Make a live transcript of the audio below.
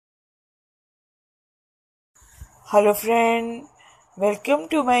Hello friend, welcome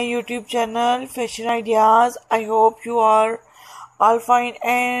to my YouTube channel Fashion Ideas. I hope you are all fine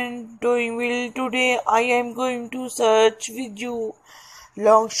and doing well. Today I am going to search with you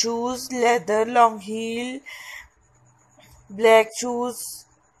long shoes, leather long heel, black shoes,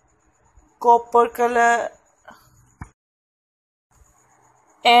 copper color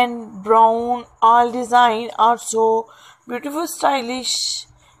and brown. All design are so beautiful, stylish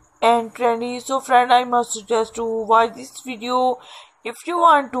and trendy. So friend, I must suggest to watch this video if you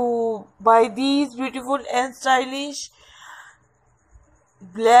want to buy these beautiful and stylish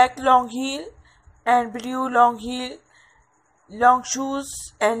black long heel and blue long heel long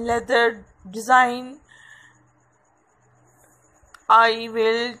shoes and leather design. I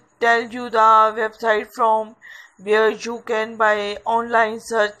will tell you the website from where you can buy online.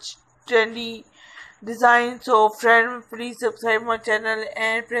 Search trendy design. So friend, please subscribe my channel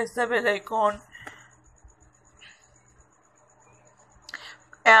and press the bell icon.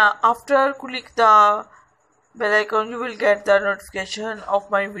 After click the bell icon, you will get the notification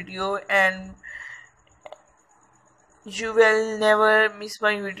of my video and you will never miss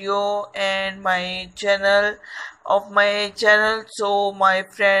my video and my channel so my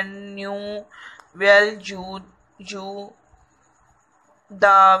friend knew well you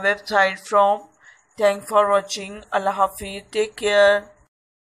the website from. Thanks for watching. Allah Hafiz. Take care.